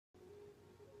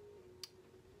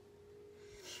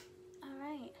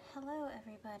Hello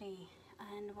everybody,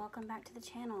 and welcome back to the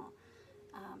channel.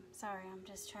 Sorry, I'm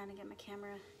just trying to get my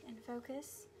camera in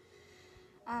focus.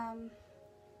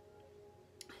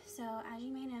 So as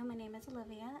you may know, my name is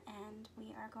Olivia and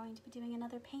we are going to be doing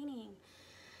another painting.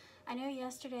 I know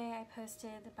yesterday I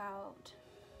posted about,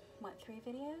 what, 3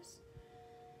 videos?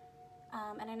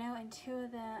 And I know in 2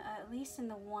 of them, at least in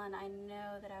the one, I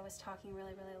know that I was talking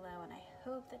really low, and I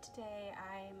hope that today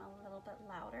I'm a little bit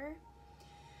louder.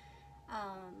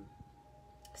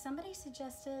 Somebody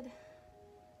suggested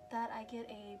that I get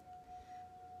a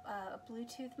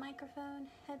Bluetooth microphone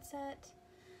headset.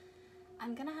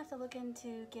 I'm gonna have to look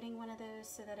into getting one of those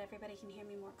so that everybody can hear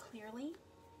me more clearly.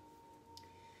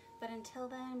 But until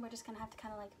then, we're just gonna have to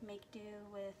kind of like make do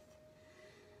with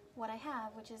what I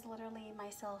have, which is literally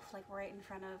myself like right in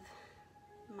front of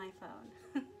my phone.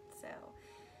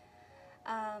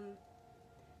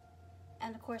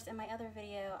 And of course in my other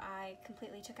video I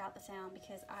completely took out the sound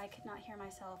because I could not hear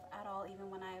myself at all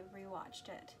even when I rewatched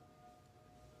it.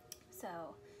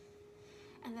 So,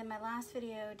 and then my last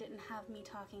video didn't have me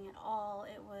talking at all.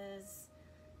 It was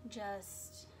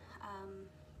just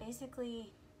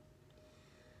basically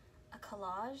a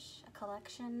collage, a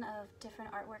collection of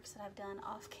different artworks that I've done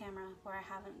off camera where I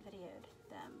haven't videoed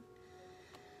them.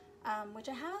 Which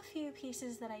I have a few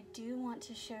pieces that I do want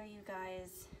to show you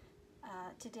guys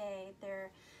today.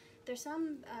 There's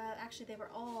some, actually they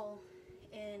were all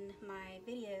in my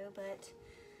video, but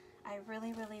I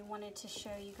really wanted to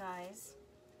show you guys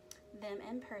them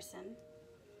in person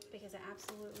because I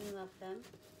absolutely love them.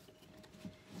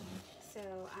 So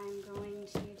I'm going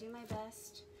to do my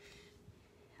best.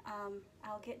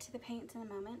 I'll get to the paints in a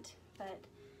moment, but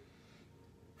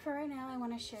for right now I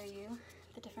want to show you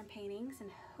the different paintings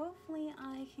and hopefully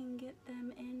I can get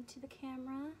them into the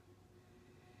camera.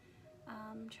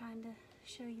 I'm trying to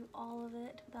show you all of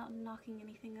it without knocking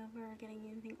anything over or getting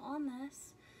anything on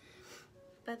this.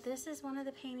 But this is one of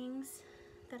the paintings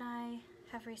that I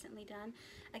have recently done.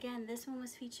 Again, this one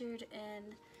was featured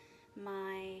in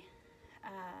my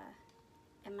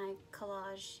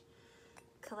collage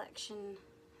collection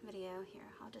video. Here,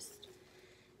 I'll just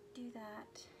do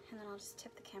that and then I'll just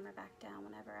tip the camera back down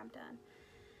whenever I'm done.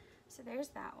 So there's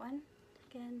that one.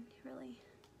 Again, really,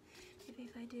 maybe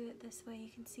if I do it this way you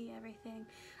can see everything.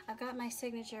 I've got my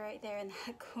signature right there in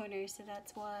that corner, so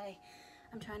that's why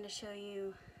I'm trying to show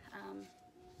you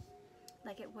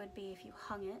like it would be if you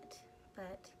hung it,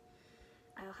 but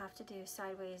I'll have to do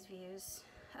sideways views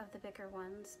of the bigger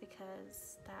ones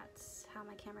because that's how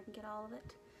my camera can get all of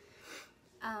it.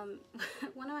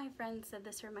 One of my friends said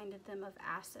this reminded them of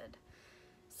acid,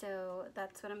 so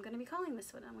that's what I'm going to be calling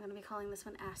this one. I'm going to be calling this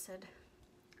one Acid.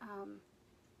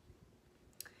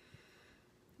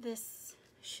 This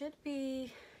should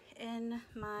be in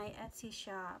my Etsy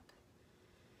shop.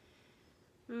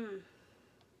 I'm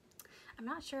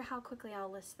not sure how quickly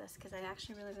I'll list this because I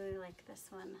actually really like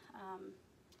this one.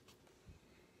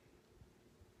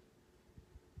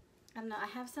 I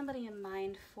have somebody in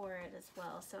mind for it as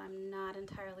well, so I'm not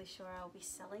entirely sure I'll be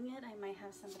selling it. I might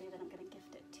have somebody that I'm going to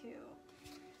gift it to.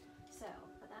 So,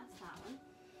 but that's that one.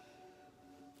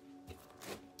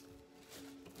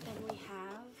 Then we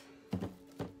have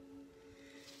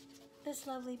this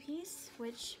lovely piece,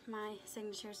 which my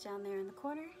signature's down there in the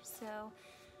corner, so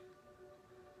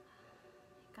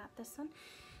got this one.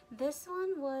 This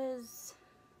one was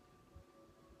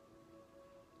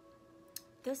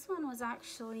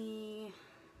actually,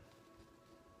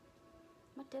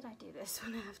 what did I do this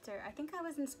one after? I think I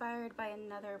was inspired by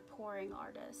another pouring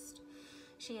artist.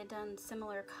 She had done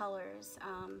similar colors.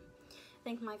 I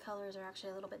think my colors are actually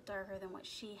a little bit darker than what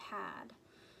she had.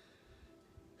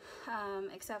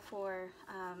 Except for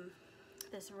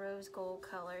this rose gold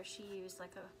color. She used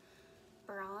like a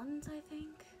bronze, I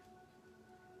think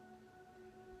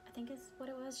is what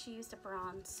it was. She used a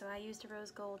bronze, so I used a rose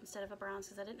gold instead of a bronze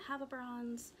because I didn't have a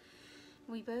bronze.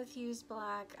 We both used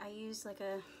black. I used like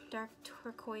a dark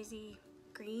turquoisey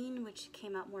green, which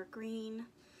came out more green.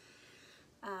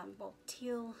 Well,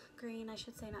 teal green, I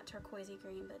should say, not turquoisey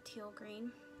green, but teal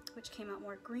green, which came out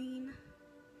more green.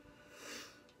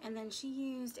 And then she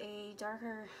used a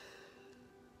darker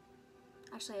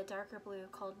blue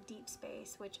called Deep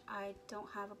Space, which I don't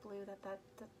have a blue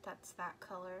that's that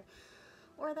color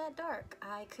or that dark.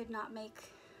 I could not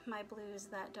make my blues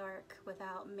that dark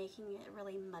without making it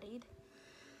really muddied.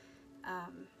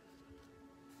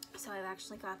 So I've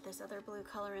actually got this other blue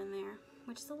color in there,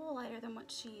 which is a little lighter than what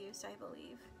she used, I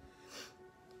believe.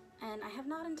 And I have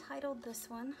not entitled this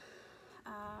one.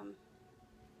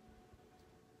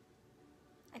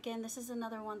 Again, this is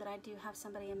another one that I do have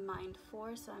somebody in mind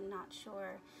for, so I'm not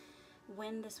sure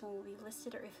when this one will be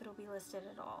listed or if it'll be listed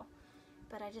at all.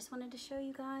 but I just wanted to show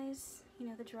you guys, you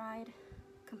know, the dried,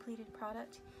 completed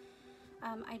product.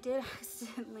 I did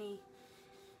accidentally,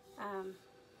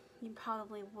 you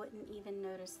probably wouldn't even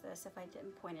notice this if I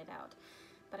didn't point it out,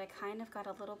 but I kind of got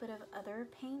a little bit of other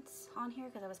paints on here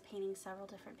because I was painting several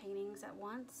different paintings at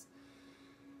once,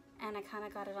 and I kind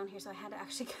of got it on here, so I had to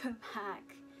actually go back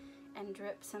and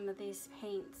drip some of these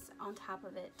paints on top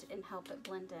of it and help it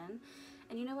blend in.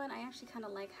 And you know what, I actually kind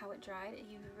of like how it dried.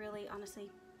 You really, honestly,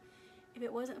 if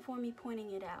it wasn't for me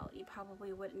pointing it out, you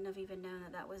probably wouldn't have even known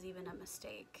that that was even a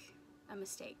mistake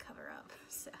cover-up.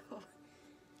 So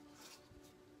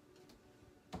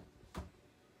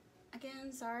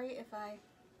again, sorry if I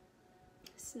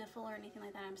sniffle or anything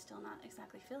like that. I'm still not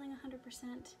exactly feeling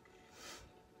 100%.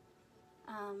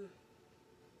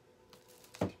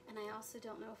 And I also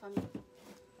don't know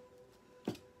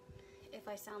if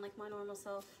I sound like my normal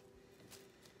self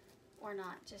or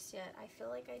not just yet. I feel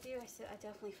like I do. I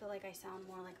definitely feel like I sound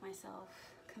more like myself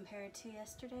compared to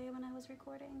yesterday when I was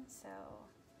recording. So,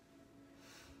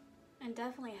 and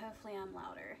definitely, hopefully I'm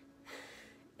louder.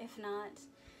 If not,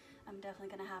 I'm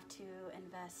definitely gonna have to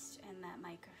invest in that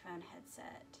microphone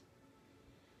headset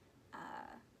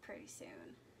pretty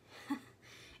soon.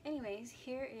 Anyways,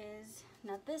 here is,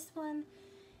 now this one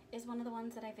is one of the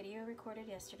ones that I video recorded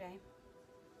yesterday.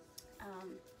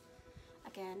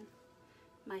 Again,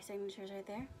 my signature's right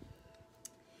there.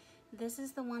 This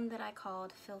is the one that I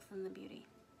called Filth and the Beauty,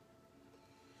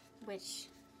 which,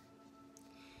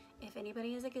 if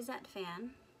anybody is a Gazette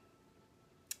fan,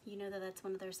 you know that that's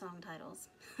one of their song titles.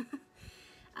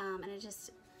 And it just,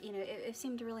 you know, it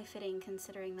seemed really fitting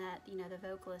considering that, you know, the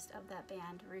vocalist of that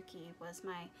band, Rookie, was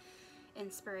my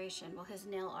inspiration. Well, his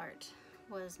nail art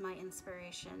was my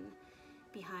inspiration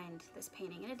behind this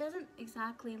painting. And it doesn't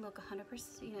exactly look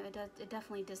 100%, you know, it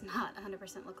definitely does not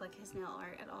 100% look like his nail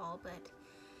art at all, but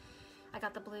I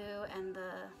got the blue and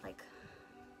the, like,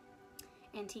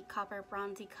 antique copper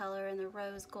bronzy color and the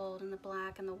rose gold and the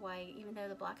black and the white, even though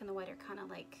the black and the white are kind of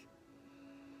like,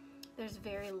 there's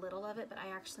very little of it, but I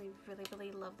actually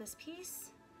really love this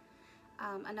piece.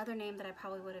 Another name that I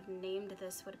probably would have named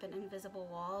this would have been Invisible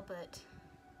Wall, but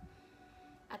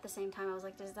at the same time I was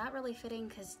like, is that really fitting?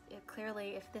 Because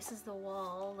clearly if this is the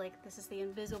wall, like this is the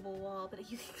invisible wall, but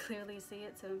you can clearly see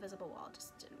it, so Invisible Wall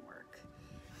just didn't work.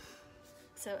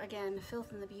 So again,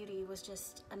 Filth and the Beauty was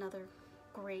just another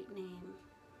great name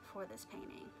for this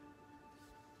painting.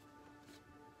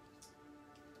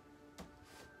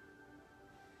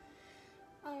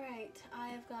 Alright, I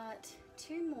have got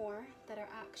two more that are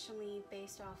actually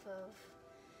based off of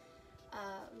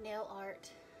nail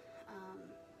arts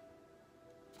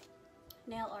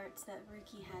that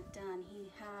Rookie had done.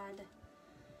 He had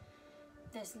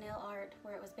this nail art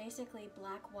where it was basically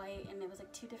black, white, and it was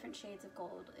like two different shades of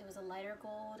gold. It was a lighter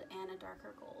gold and a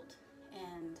darker gold.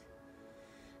 And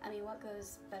I mean, what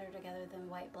goes better together than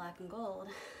white, black, and gold?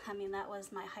 I mean, that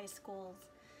was my high school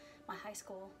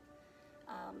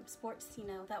sports, you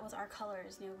know, that was our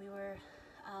colors. You know, we were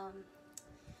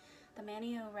the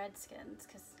Manio Redskins,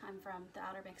 because I'm from the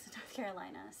Outer Banks of North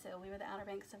Carolina, so we were the Outer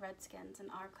Banks of Redskins, and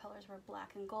our colors were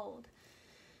black and gold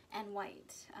and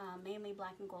white, mainly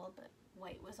black and gold, but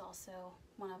white was also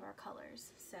one of our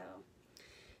colors. So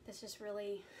this just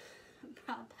really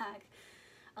brought back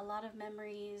a lot of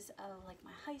memories of like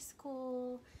my high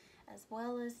school, as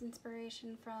well as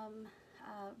inspiration from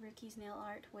Rookie's nail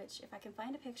art, which if I can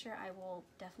find a picture, I will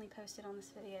definitely post it on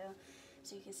this video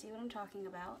so you can see what I'm talking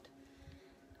about.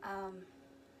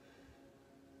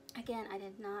 Again, I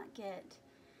did not get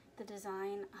the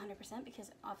design 100%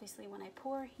 because obviously when I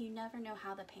pour, you never know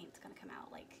how the paint's gonna come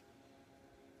out. Like,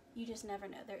 you just never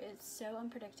know. It's so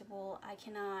unpredictable.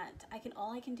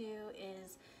 All I can do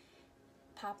is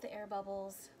pop the air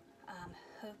bubbles,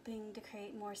 hoping to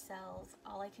create more cells.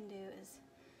 All I can do is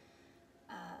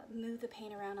move the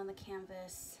paint around on the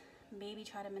canvas, maybe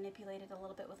try to manipulate it a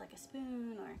little bit with like a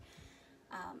spoon or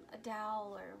a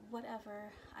dowel or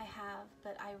whatever I have,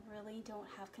 but I really don't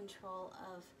have control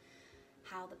of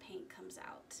how the paint comes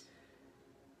out.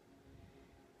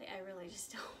 Like, I really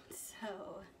just don't.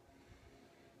 So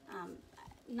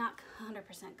not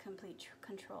 100% complete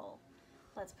control,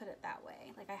 let's put it that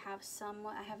way. Like, I have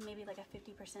maybe like a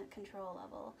 50% control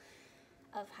level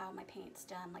of how my paint's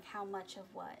done, like how much of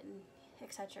what, and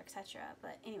etc, etc.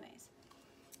 But anyways,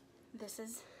 this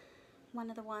is one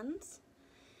of the ones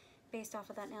based off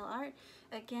of that nail art.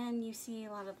 Again, you see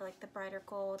a lot of like the brighter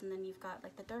gold, and then you've got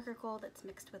like the darker gold that's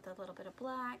mixed with a little bit of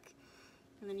black,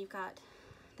 and then you've got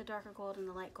the darker gold and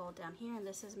the light gold down here, and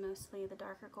this is mostly the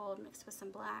darker gold mixed with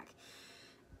some black.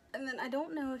 And then I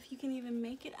don't know if you can even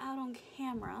make it out on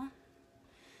camera,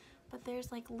 but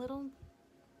there's like little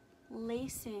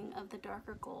lacing of the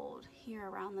darker gold here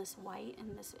around this white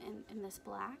and this in this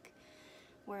black,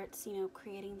 where it's, you know,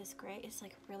 creating this gray. It's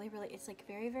like really, it's like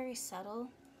very, very subtle.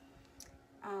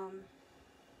 I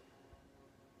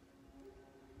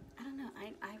don't know,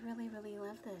 I really, really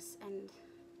love this, and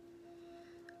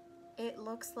it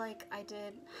looks like I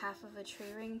did half of a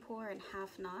tree ring pour and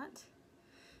half not,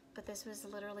 but this was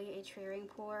literally a tree ring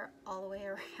pour all the way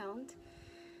around.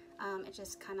 It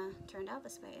just kind of turned out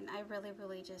this way, and I really,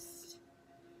 really just,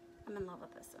 I'm in love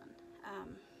with this one.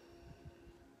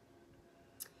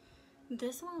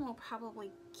 This one will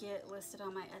probably get listed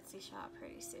on my Etsy shop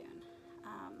pretty soon.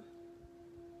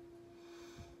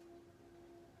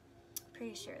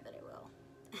 Pretty sure that it will.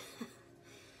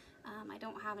 I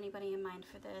don't have anybody in mind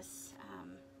for this.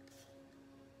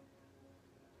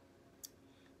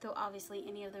 Though obviously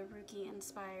any of the Rookie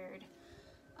inspired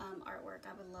artwork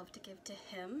I would love to give to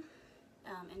him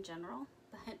in general,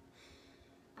 but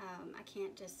I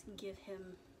can't just give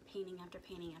him painting after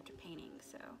painting after painting.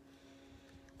 So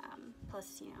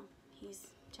plus, you know,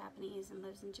 he's Japanese and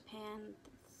lives in Japan.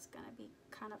 It's gonna be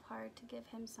kind of hard to give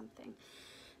him something.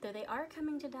 Though they are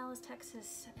coming to Dallas,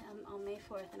 Texas on May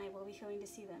 4th, and I will be going to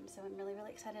see them, so I'm really,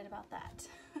 really excited about that.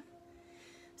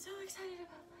 So excited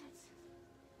about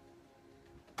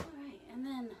that. Alright, and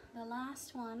then the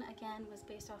last one, again, was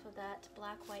based off of that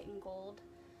black, white, and gold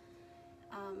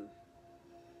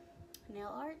nail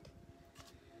art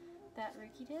that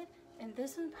Rookie did. And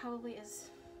this one probably is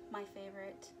my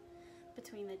favorite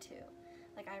between the two.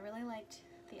 Like, I really liked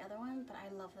the other one, but I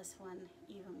love this one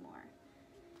even more.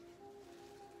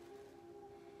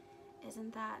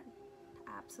 Isn't that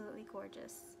absolutely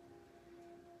gorgeous?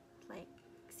 Like,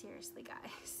 seriously,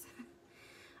 guys.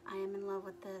 I am in love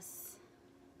with this.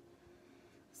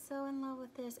 So in love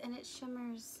with this, and it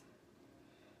shimmers.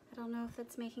 I don't know if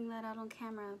it's making that out on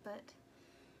camera, but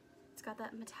it's got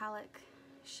that metallic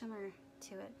shimmer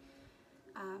to it.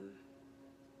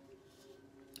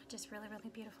 Just really,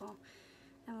 really beautiful.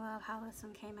 I love how this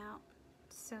one came out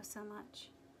so, so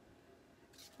much.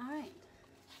 All right.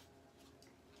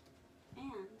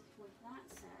 And with that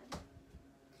said,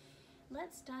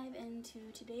 let's dive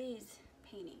into today's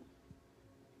painting.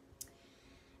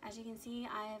 As you can see,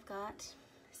 I have got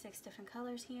 6 different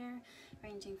colors here,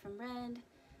 ranging from red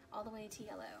all the way to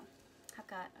yellow. I've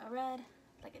got a red,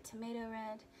 like a tomato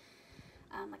red,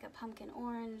 like a pumpkin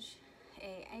orange,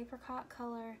 a apricot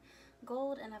color,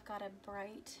 gold, and I've got a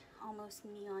bright, almost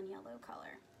neon yellow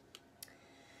color.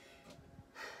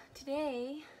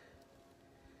 Today,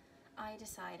 I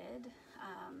decided,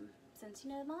 since,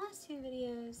 you know, the last 2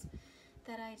 videos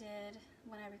that I did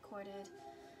when I recorded,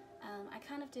 I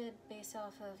kind of did based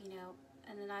off of, you know,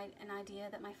 an idea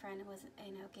that my friend was,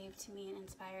 you know, gave to me and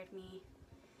inspired me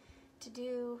to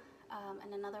do,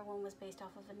 and another one was based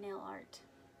off of a nail art.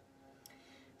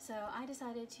 So I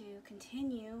decided to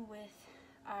continue with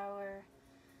our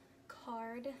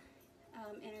card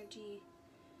energy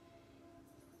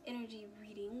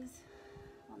readings.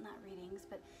 Well, not readings,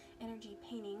 but energy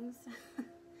paintings.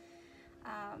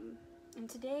 In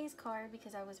today's card,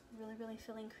 because I was really, really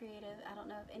feeling creative, I don't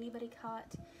know if anybody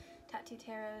caught Tattoo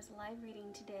Tarot's live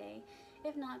reading today.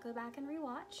 If not, go back and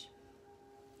rewatch.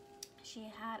 She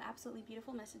had absolutely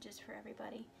beautiful messages for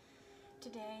everybody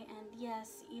today, and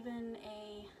yes, even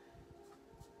a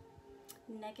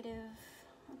negative,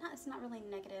 it's not really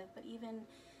negative, but even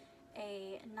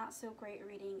a not so great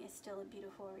reading is still a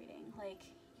beautiful reading. Like,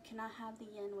 you cannot have the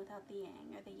yin without the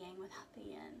yang, or the yang without the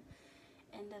yin.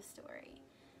 End of story.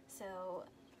 So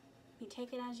you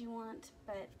take it as you want,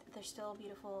 but they're still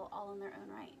beautiful all in their own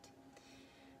right.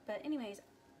 But anyways,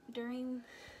 during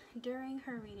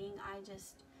her reading, I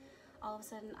just, all of a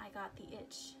sudden, I got the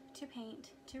itch to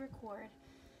paint, to record,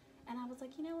 and I was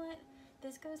like, you know what?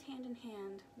 This goes hand in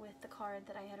hand with the card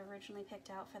that I had originally picked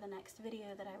out for the next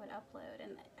video that I would upload,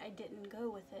 and I didn't go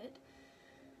with it.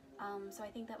 So I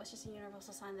think that was just a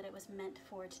universal sign that it was meant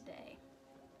for today.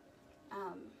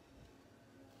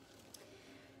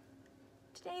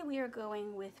 Today we are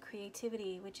going with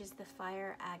creativity, which is the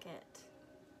Fire Agate.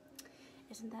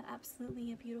 Isn't that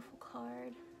absolutely a beautiful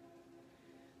card?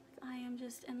 I am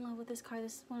just in love with this card.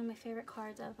 This is one of my favorite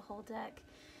cards out of the whole deck.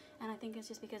 And I think it's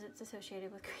just because it's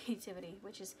associated with creativity,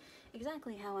 which is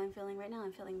exactly how I'm feeling right now.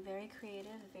 I'm feeling very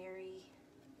creative, very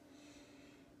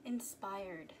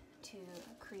inspired to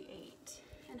create.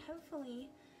 And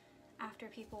hopefully, after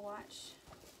people watch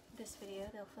this video,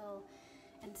 they'll feel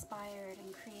inspired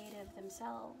and creative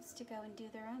themselves to go and do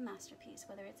their own masterpiece,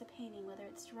 whether it's a painting, whether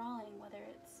it's drawing, whether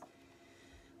it's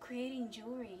creating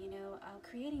jewelry, you know,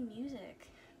 creating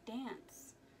music,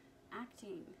 dance,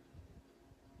 acting,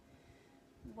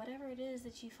 whatever it is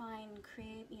that you find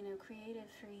creative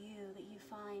for you, that you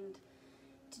find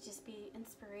to just be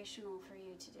inspirational for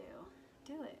you to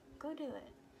do it. Go do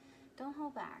it. Don't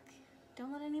hold back.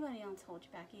 Don't let anybody else hold you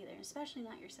back either, especially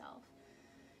not yourself.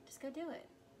 Just go do it.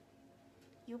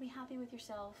 You'll be happy with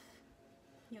yourself.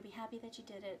 You'll be happy that you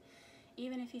did it.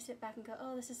 Even if you sit back and go,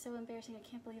 oh, this is so embarrassing, I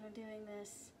can't believe I'm doing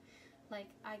this. Like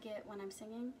I get when I'm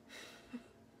singing.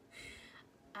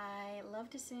 I love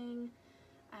to sing.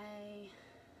 I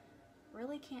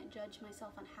really can't judge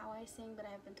myself on how I sing, but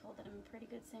I have been told that I'm a pretty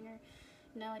good singer.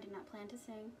 No, I did not plan to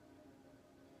sing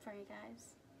for you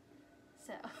guys.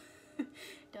 So,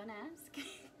 don't ask,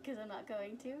 because I'm not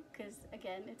going to, because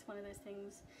again, it's one of those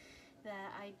things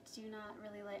that I do not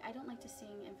really like. I don't like to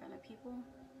sing in front of people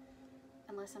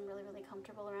unless I'm really, really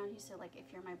comfortable around you. So like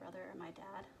if you're my brother or my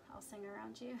dad, I'll sing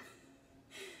around you.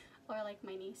 Or like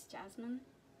my niece, Jasmine,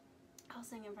 I'll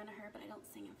sing in front of her, but I don't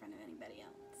sing in front of anybody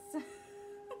else.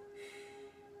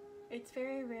 It's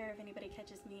very rare if anybody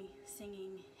catches me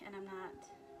singing and I'm not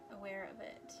aware of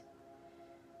it.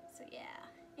 So yeah.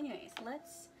 Anyways,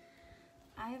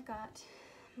 I have got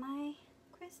my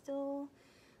crystal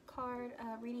card,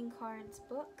 reading cards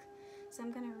book. So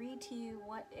I'm going to read to you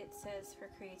what it says for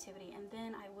creativity, and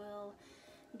then I will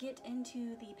get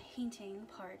into the painting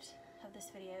part of this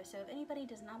video. So if anybody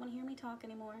does not want to hear me talk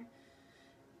anymore,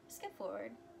 skip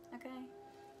forward, okay?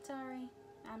 Sorry,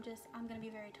 I'm going to be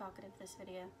very talkative this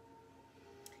video.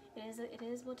 It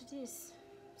is what it is,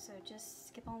 so just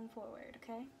skip on forward,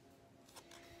 okay?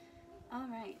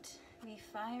 Alright, the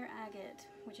fire agate,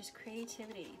 which is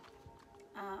creativity.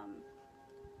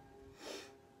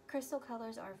 Crystal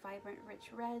colors are vibrant,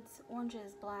 rich reds,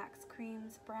 oranges, blacks,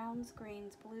 creams, browns,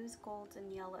 greens, blues, golds,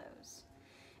 and yellows.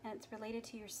 And it's related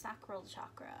to your sacral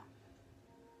chakra,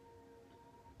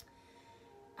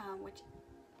 which,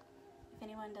 if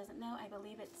anyone doesn't know, I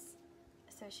believe it's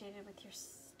associated with your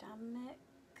stomach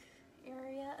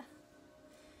area,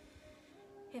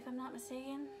 if I'm not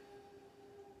mistaken.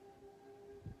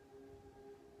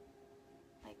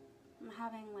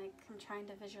 I'm trying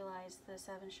to visualize the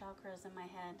 7 chakras in my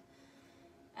head,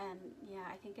 and yeah,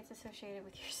 I think it's associated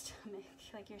with your stomach,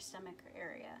 like your stomach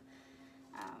area.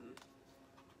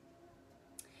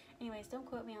 Anyways, don't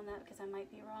quote me on that because I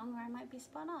might be wrong or I might be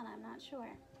spot on, I'm not sure.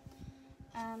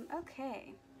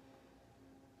 Okay.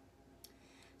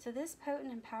 So this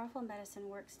potent and powerful medicine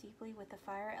works deeply with the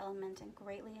fire element and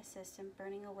greatly assists in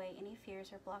burning away any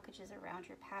fears or blockages around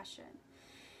your passion.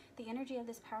 The energy of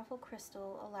this powerful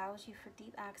crystal allows you for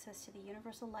deep access to the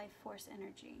universal life force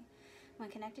energy. When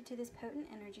connected to this potent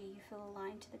energy, you feel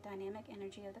aligned to the dynamic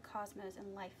energy of the cosmos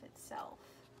and life itself.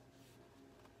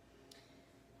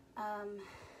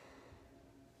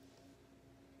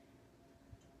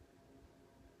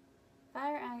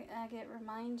 Fire agate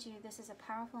reminds you this is a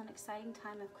powerful and exciting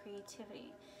time of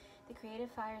creativity. The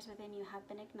creative fires within you have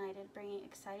been ignited, bringing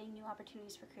exciting new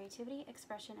opportunities for creativity,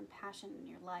 expression, and passion in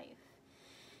your life.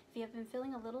 If you have been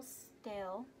feeling a little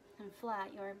stale and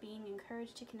flat, you are being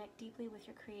encouraged to connect deeply with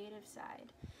your creative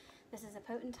side. This is a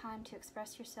potent time to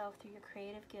express yourself through your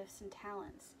creative gifts and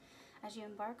talents. As you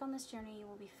embark on this journey, you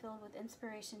will be filled with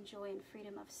inspiration, joy, and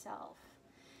freedom of self.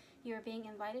 You are being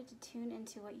invited to tune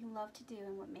into what you love to do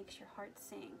and what makes your heart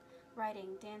sing.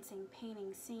 Writing, dancing,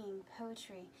 painting, singing,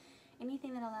 poetry,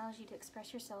 anything that allows you to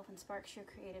express yourself and sparks your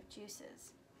creative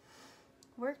juices.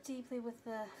 Work deeply with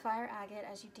the fire agate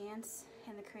as you dance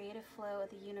in the creative flow of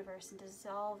the universe and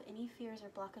dissolve any fears or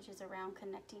blockages around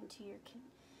connecting to your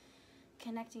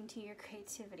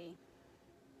creativity.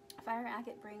 Fire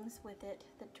agate brings with it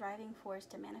the driving force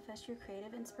to manifest your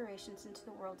creative inspirations into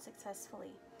the world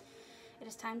successfully. It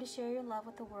is time to share your love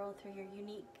with the world through your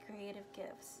unique creative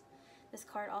gifts. This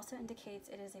card also indicates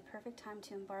it is a perfect time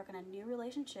to embark on a new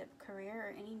relationship, career,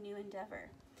 or any new endeavor.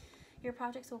 Your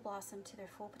projects will blossom to their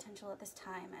full potential at this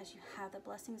time as you have the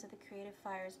blessings of the creative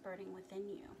fires burning within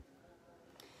you.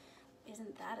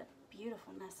 Isn't that a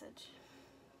beautiful message?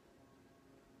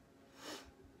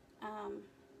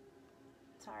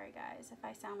 Sorry guys, if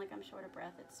I sound like I'm short of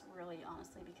breath, it's really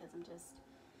honestly because I'm just,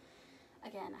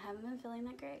 again, I haven't been feeling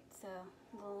that great, so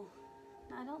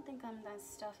I don't think I'm that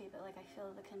stuffy, but like I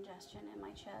feel the congestion in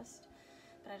my chest,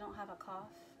 but I don't have a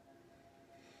cough.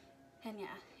 And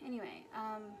yeah, anyway,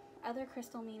 other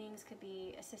crystal meanings could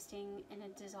be assisting in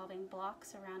dissolving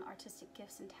blocks around artistic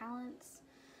gifts and talents,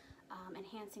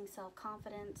 enhancing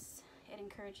self-confidence. It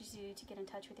encourages you to get in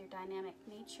touch with your dynamic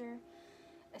nature,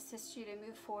 assists you to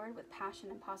move forward with passion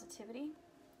and positivity,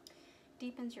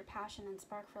 deepens your passion and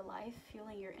spark for life,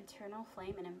 fueling your internal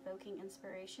flame and invoking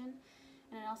inspiration,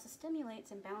 and it also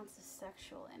stimulates and balances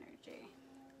sexual energy.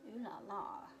 Ooh la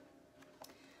la.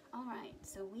 All right,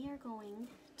 so we are going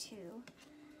to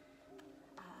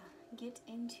get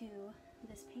into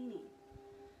this painting.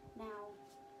 Now,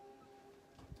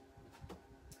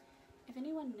 if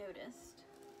anyone noticed,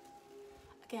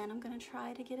 again, I'm going to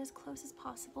try to get as close as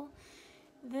possible.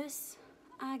 This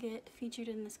agate featured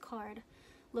in this card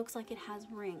looks like it has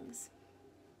rings.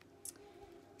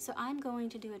 So I'm going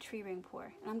to do a tree ring pour,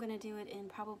 and I'm going to do it in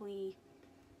probably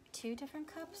 2 different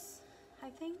cups,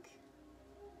 I think.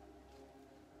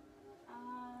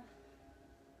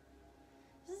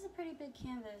 This is a pretty big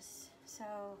canvas, so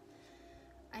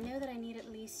I know that I need at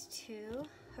least 2.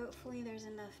 Hopefully there's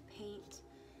enough paint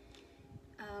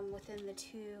within the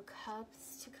 2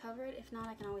 cups to cover it. If not,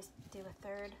 I can always do a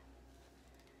 3rd.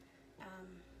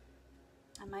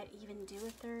 I might even do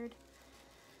a 3rd,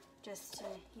 just to,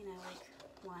 you know, like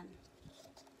 1,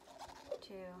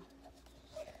 2,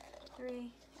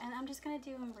 3, and I'm just gonna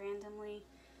do them randomly,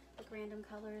 like random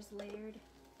colors layered,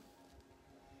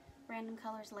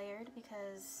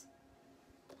 because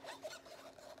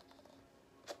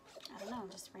I don't know,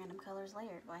 just random colors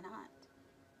layered. Why not?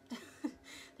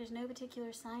 There's no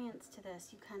particular science to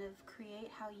this. You kind of create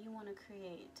how you want to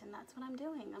create, and that's what I'm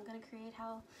doing. I'm going to create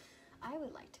how I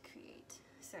would like to create.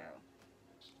 So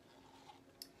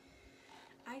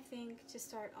I think to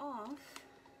start off,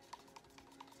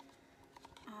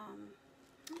 I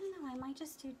don't know, I might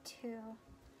just do 2.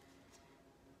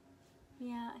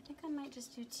 Yeah, I think I might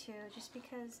just do 2, just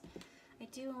because I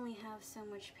do only have so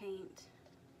much paint.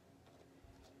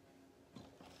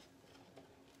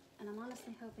 And I'm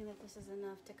honestly hoping that this is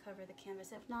enough to cover the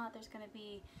canvas. If not, there's going to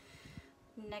be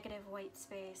negative white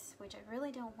space, which I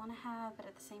really don't want to have, but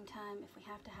at the same time, if we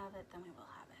have to have it, then we will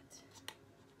have it.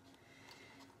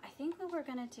 I think what we're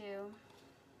going to do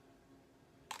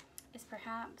is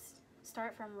perhaps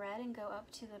start from red and go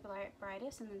up to the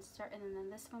brightest, and then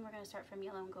this one we're going to start from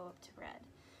yellow and go up to red.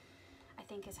 I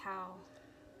think is how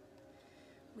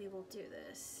we will do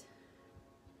this.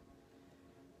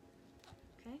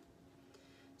 Okay,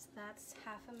 so that's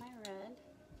half of my red.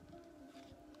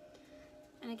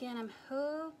 And again, I'm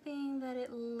hoping that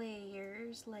it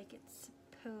layers like it's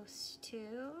supposed to.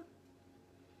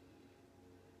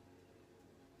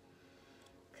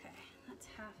 Okay, that's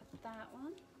half of that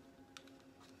one.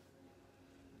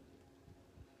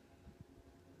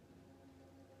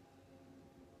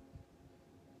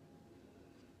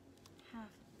 Half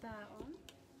of that one.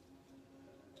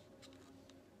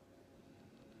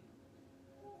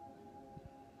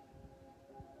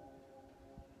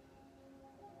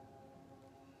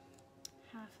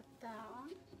 Half of that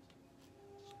one.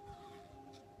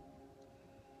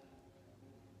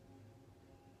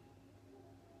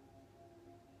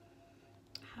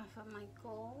 Half of my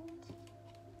gold.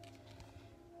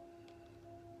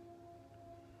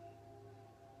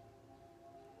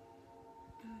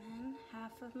 And then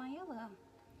half of my yellow.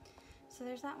 So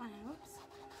there's that one. Oops,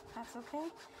 that's okay.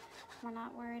 We're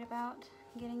not worried about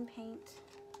getting paint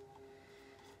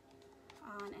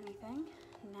on anything.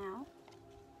 Now,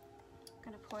 I'm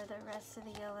gonna pour the rest of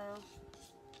the yellow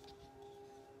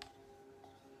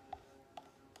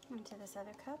into this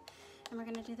other cup, and we're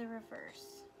gonna do the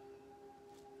reverse.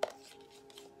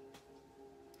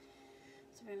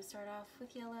 So we're gonna start off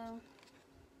with yellow,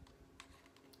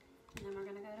 and then we're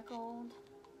gonna go to gold.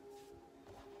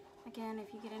 Again,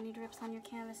 if you get any drips on your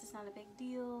canvas, it's not a big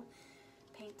deal.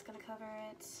 Paint's gonna cover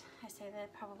it. I say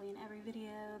that probably in every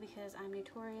video because I'm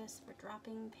notorious for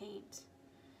dropping paint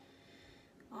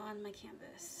on my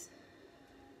canvas.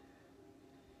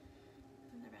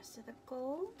 And the rest of the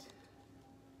gold,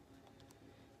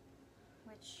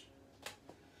 which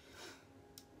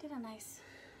did a nice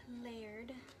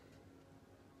layered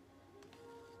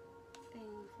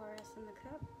thing for us in the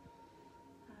cup.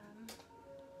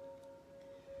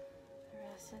 The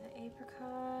rest of the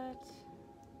apricot.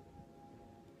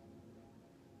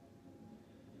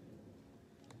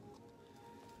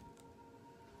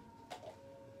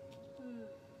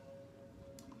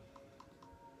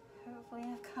 Hopefully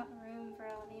I've got room for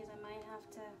all these. I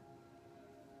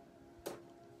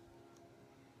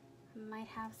might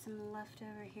have some left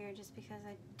over here just because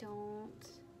I don't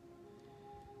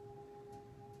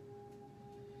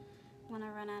want to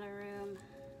run out of room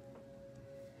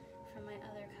for my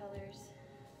other colors.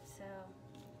 So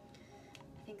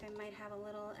I think I might have a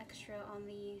little extra on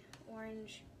the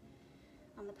orange,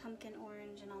 on the pumpkin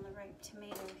orange, and on the ripe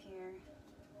tomato here.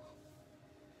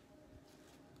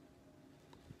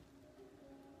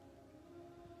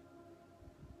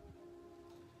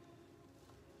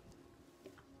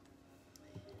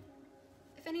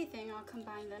 If anything, I'll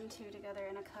combine them two together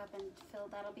in a cup and fill.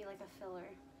 That'll be like a filler.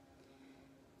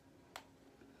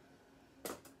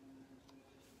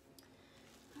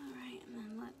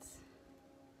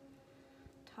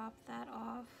 top that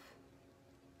off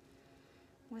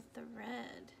with the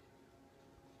red.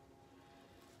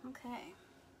 Okay.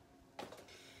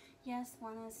 Yes,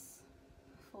 one is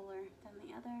fuller than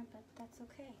the other, but that's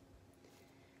okay.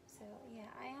 So yeah,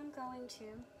 I'm going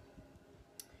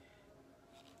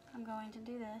to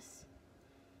do this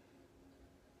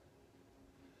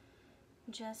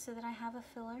just so that I have a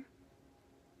filler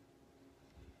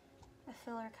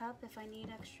cup if I need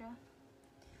extra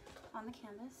on the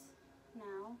canvas.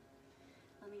 Now,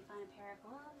 let me find a pair of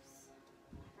gloves.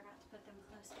 I forgot to put them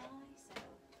close by, so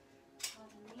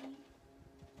pardon me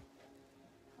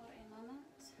for a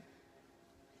moment.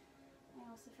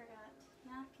 I also forgot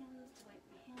napkins to wipe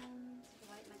my hands, to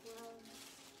wipe my gloves.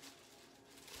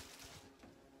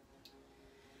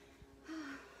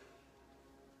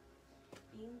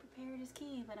 Being prepared is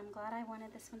key, but I'm glad I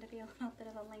wanted this one to be a little bit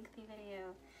of a lengthy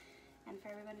video and for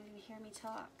everybody to hear me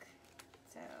talk.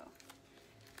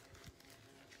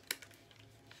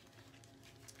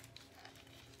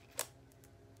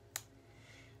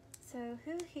 So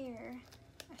who here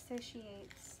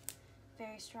associates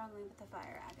very strongly with the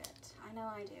fire agate? I know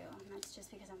I do, and that's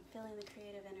just because I'm feeling the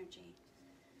creative energy.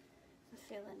 I'm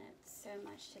feeling it so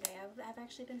much today. I've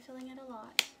actually been feeling it a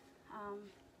lot.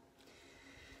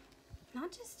 Not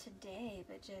just today,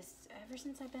 but just ever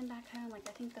since I've been back home. Like,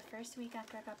 I think the first week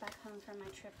after I got back home from my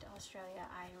trip to Australia,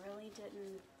 I really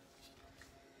didn't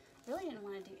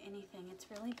want to do anything. It's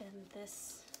really been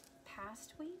this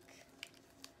past week.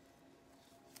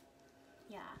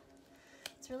 Yeah,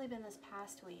 it's really been this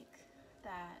past week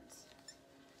that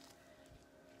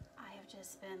I have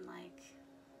just been like,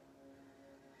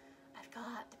 I've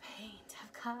got to paint.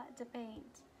 I've got to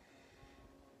paint.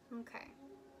 Okay.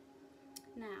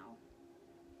 Now,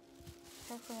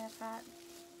 hopefully I've got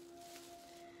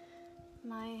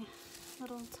my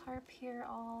little tarp here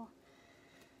all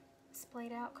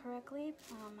splayed out correctly.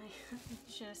 I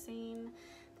should have seen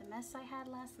the mess I had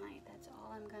last night. That's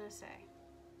all I'm gonna say.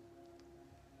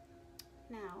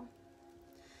 Now,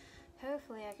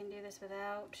 hopefully I can do this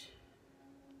without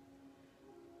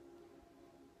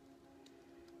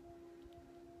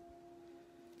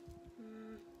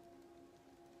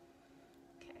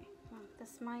okay, well,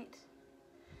 this might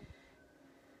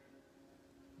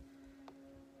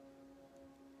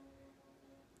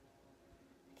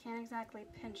can't exactly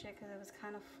pinch it because it was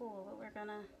kind of full, but we're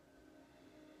gonna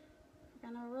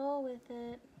roll with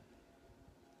it.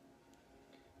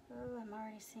 Oh, I'm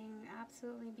already seeing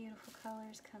absolutely beautiful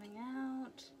colors coming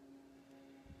out.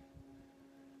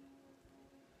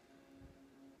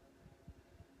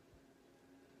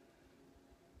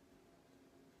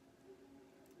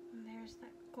 And there's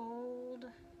that gold.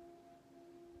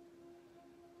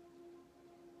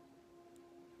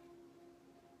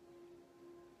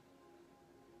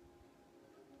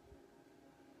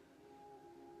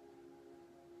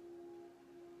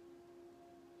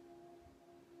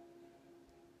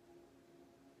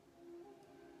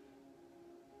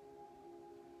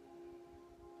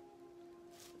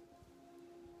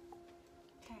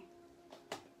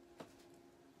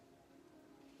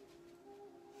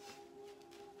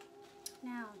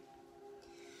 Now,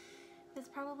 this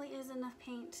probably is enough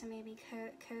paint to maybe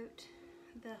coat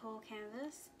the whole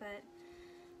canvas, but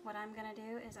what I'm gonna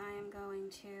do is I am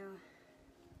going to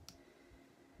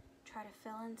try to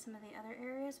fill in some of the other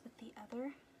areas with the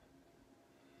other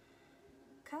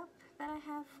cup that I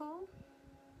have full.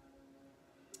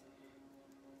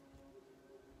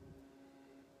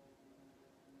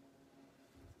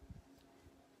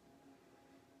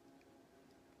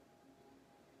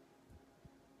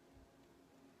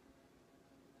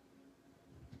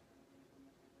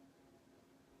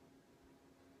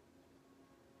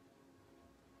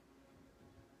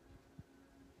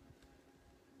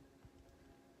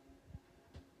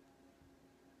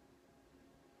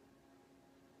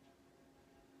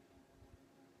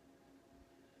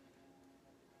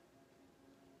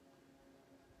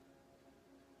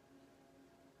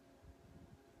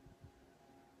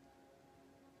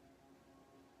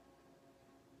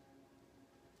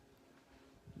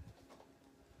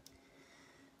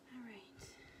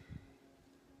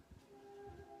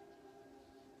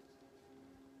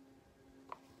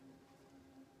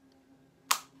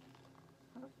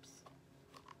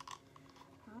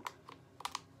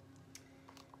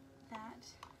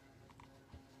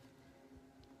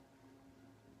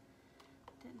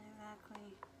 Didn't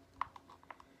exactly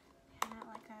pan out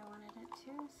like I wanted it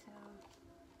to, so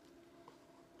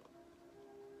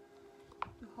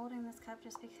I'm holding this cup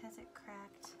just because it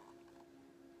cracked.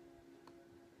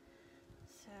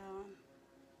 So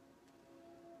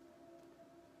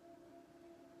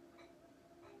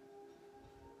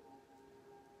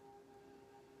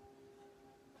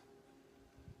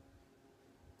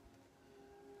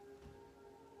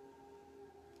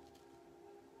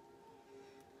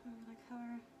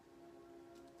cover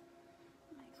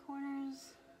my corners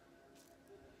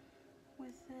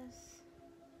with this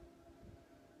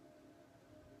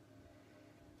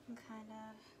and kind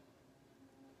of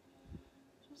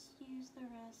just use the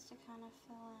rest to kind of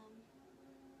fill in.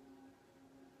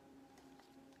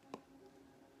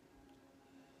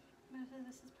 Most of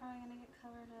this is probably going to get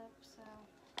covered up, so.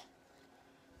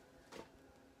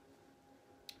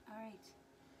 Alright.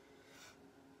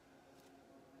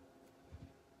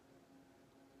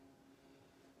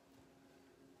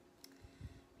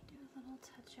 Do a little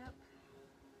touch up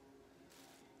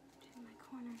to my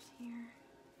corners here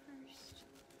first.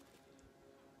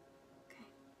 Okay.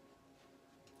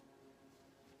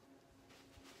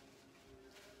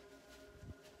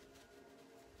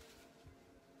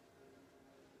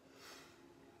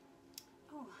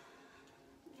 Oh,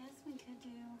 yes, we could do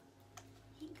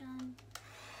heat gun.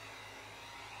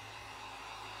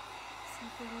 See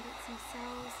if we can get some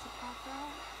cells to pop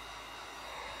out.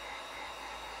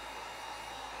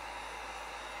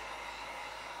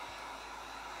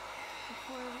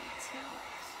 Before we tilt.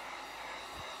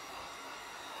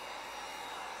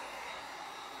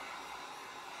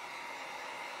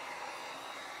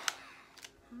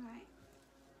 Alright.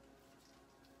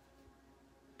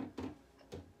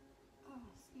 Oh,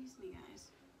 excuse me, guys.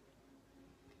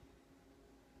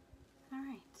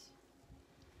 Alright.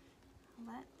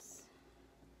 Let's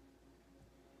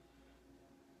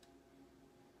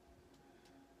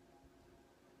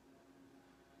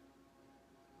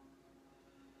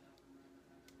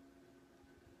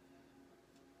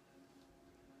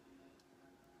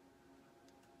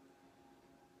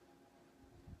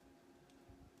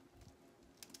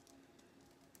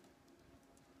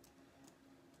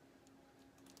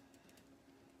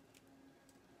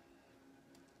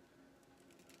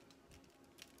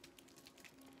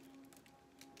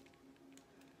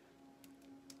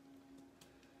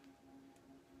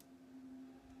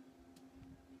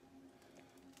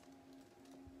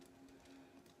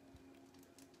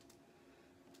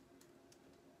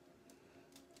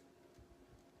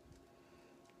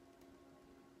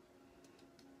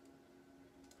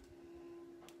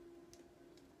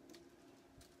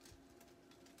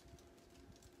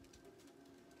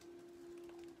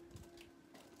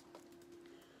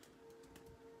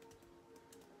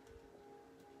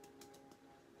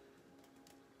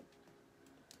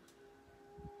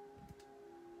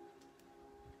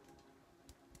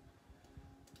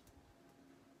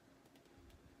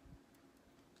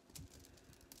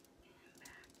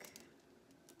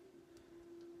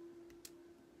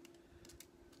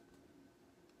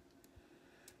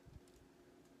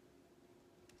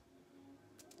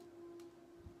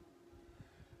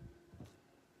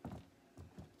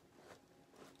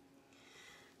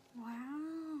wow.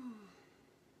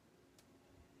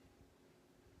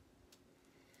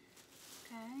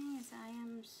 Guys, I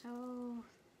am so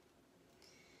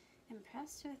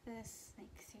impressed with this. Like,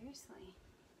 seriously.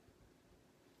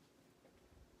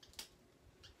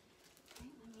 Okay,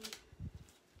 let me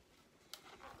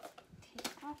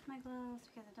take off my gloves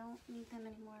because I don't need them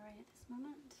anymore right at this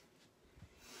moment.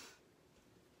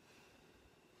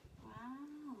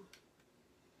 Wow.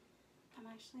 I'm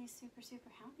actually super, super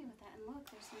happy with that. And look,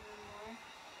 there's even more.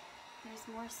 There's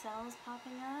more cells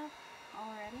popping up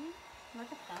already.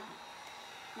 Look at that.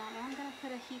 Now I'm going to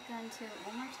put a heat gun to it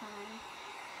one more time.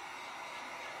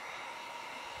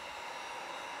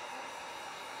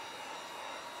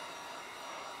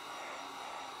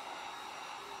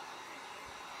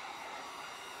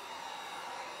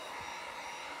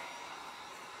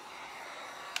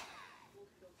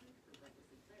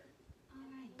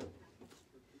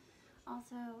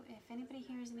 Also, if anybody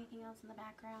hears anything else in the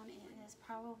background, it is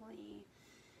probably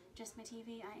just my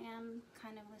TV. I am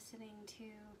kind of listening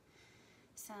to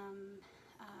some,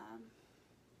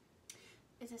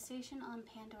 it's a station on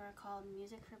Pandora called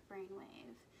Music for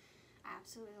Brainwave. I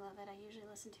absolutely love it. I usually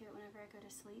listen to it whenever I go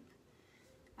to sleep.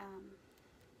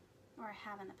 Or I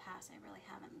have in the past. I really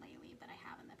haven't lately, but I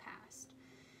have in the past.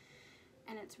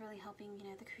 And it's really helping,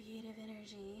 you know, the creative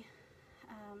energy.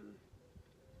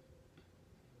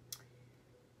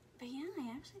 But yeah, I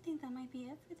actually think that might be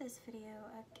it for this video.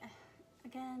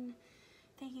 Again,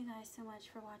 thank you guys so much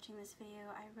for watching this video.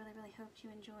 I really, really hope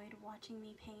you enjoyed watching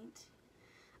me paint.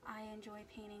 I enjoy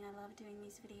painting. I love doing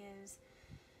these videos.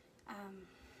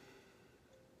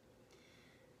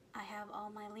 I have all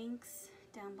my links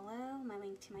down below, my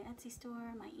link to my Etsy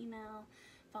store, my email.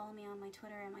 Follow me on my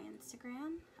Twitter and my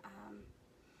Instagram.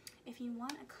 If you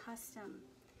want a custom,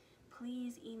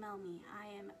 please email me. I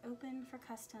am open for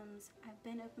customs. I've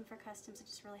been open for customs. I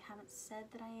just really haven't said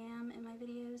that I am in my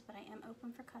videos, but I am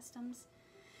open for customs.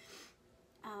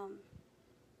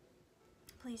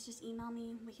 please just email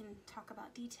me. We can talk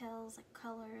about details like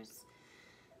colors,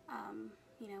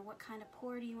 you know, what kind of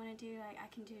pour do you want to do. I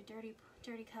can do dirty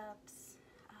cups,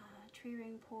 tree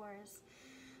ring pours,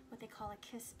 what they call a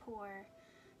kiss pour,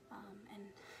 and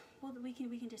well, we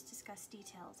can just discuss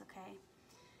details, okay?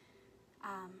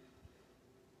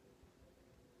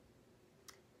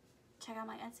 Check out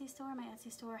my Etsy store. My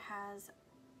Etsy store has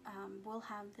will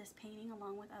have this painting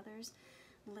along with others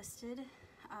listed.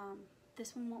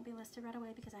 This one won't be listed right away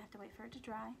because I have to wait for it to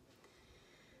dry.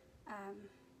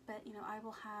 But you know, I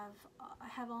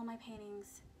have all my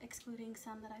paintings, excluding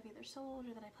some that I've either sold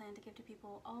or that I plan to give to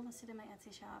people, all listed in my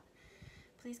Etsy shop.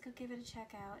 Please go give it a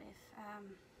check out.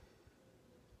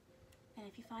 And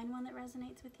if you find one that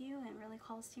resonates with you and really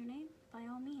calls to your name, by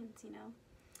all means, you know.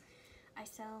 I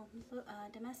sell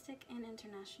domestic and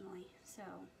internationally, so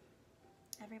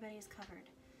everybody is covered.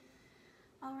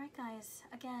 All right, guys.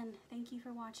 Again, thank you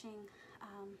for watching.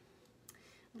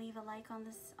 Leave a like on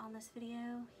this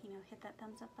video. You know, hit that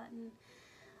thumbs up button.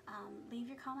 Leave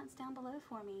your comments down below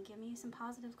for me. Give me some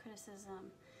positive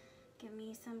criticism. Give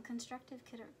me some constructive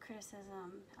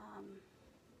criticism.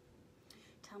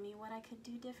 Tell me what I could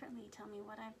do differently. Tell me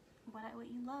what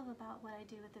you love about what I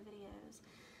do with the videos.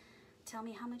 Tell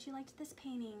me how much you liked this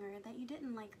painting or that you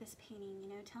didn't like this painting. You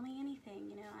know, tell me anything.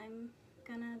 You know, I'm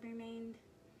gonna remain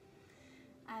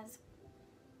as,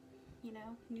 you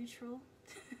know, neutral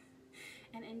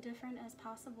and indifferent as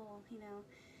possible, you know,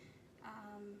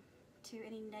 to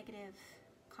any negative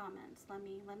comments. Let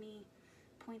me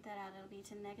point that out. It'll be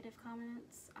to negative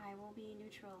comments. I will be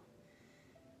neutral.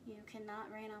 You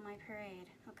cannot rain on my parade,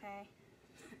 okay?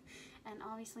 And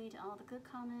obviously to all the good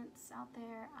comments out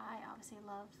there, I obviously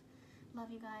love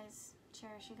you guys,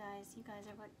 cherish you guys. You guys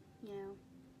are what, you know,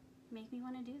 make me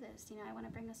want to do this. You know, I want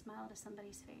to bring a smile to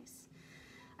somebody's face.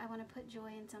 I want to put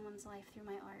joy in someone's life through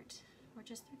my art, or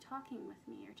just through talking with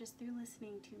me, or just through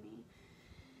listening to me.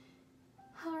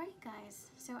 Alright,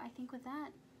 guys, so I think with that,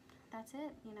 that's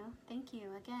it, you know. Thank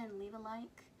you. Again, leave a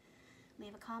like,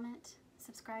 leave a comment,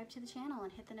 subscribe to the channel,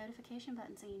 and hit the notification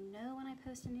button so you know when I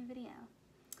post a new video.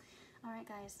 Alright,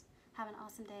 guys, have an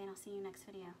awesome day, and I'll see you next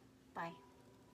video. Bye.